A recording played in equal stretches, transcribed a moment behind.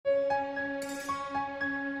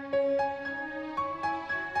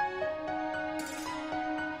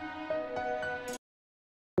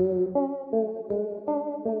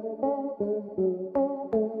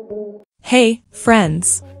Hey,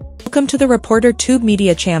 friends! Welcome to the Reporter Tube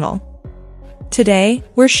Media channel. Today,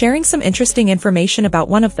 we're sharing some interesting information about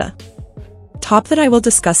one of the top that I will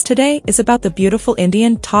discuss today is about the beautiful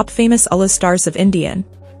Indian top famous ULLU stars of Indian.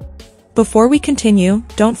 Before we continue,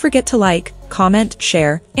 don't forget to like, comment,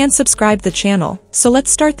 share, and subscribe the channel. So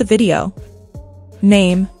let's start the video.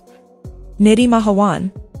 Name: Nidhi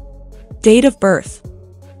Mahawan. Date of birth: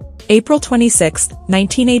 April 26,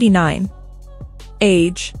 1989.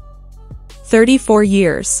 Age: 34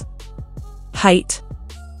 years. Height: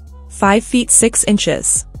 5 feet 6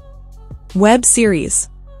 inches. Web series: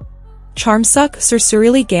 Charmsuk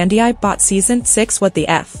Sursurili Gandiai Bot Season 6 What the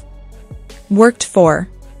F. Worked for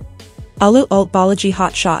ULLU Balaji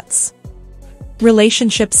Hot Shots.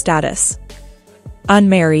 Relationship status: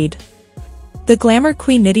 unmarried. The glamour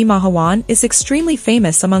queen Nidhi Mahawan is extremely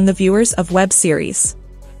famous among the viewers of web series.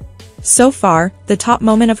 So far, the top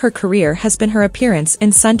moment of her career has been her appearance in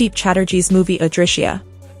Sandeep Chatterjee's movie Adrishya.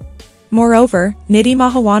 Moreover, Nidhi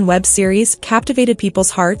Mahawan web series captivated people's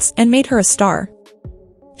hearts and made her a star.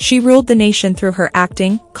 She ruled the nation through her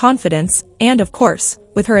acting, confidence, and of course,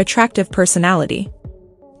 with her attractive personality.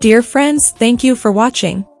 Dear friends, thank you for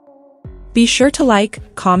watching. Be sure to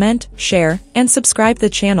like, comment, share, and subscribe the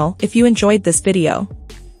channel if you enjoyed this video.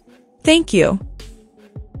 Thank you.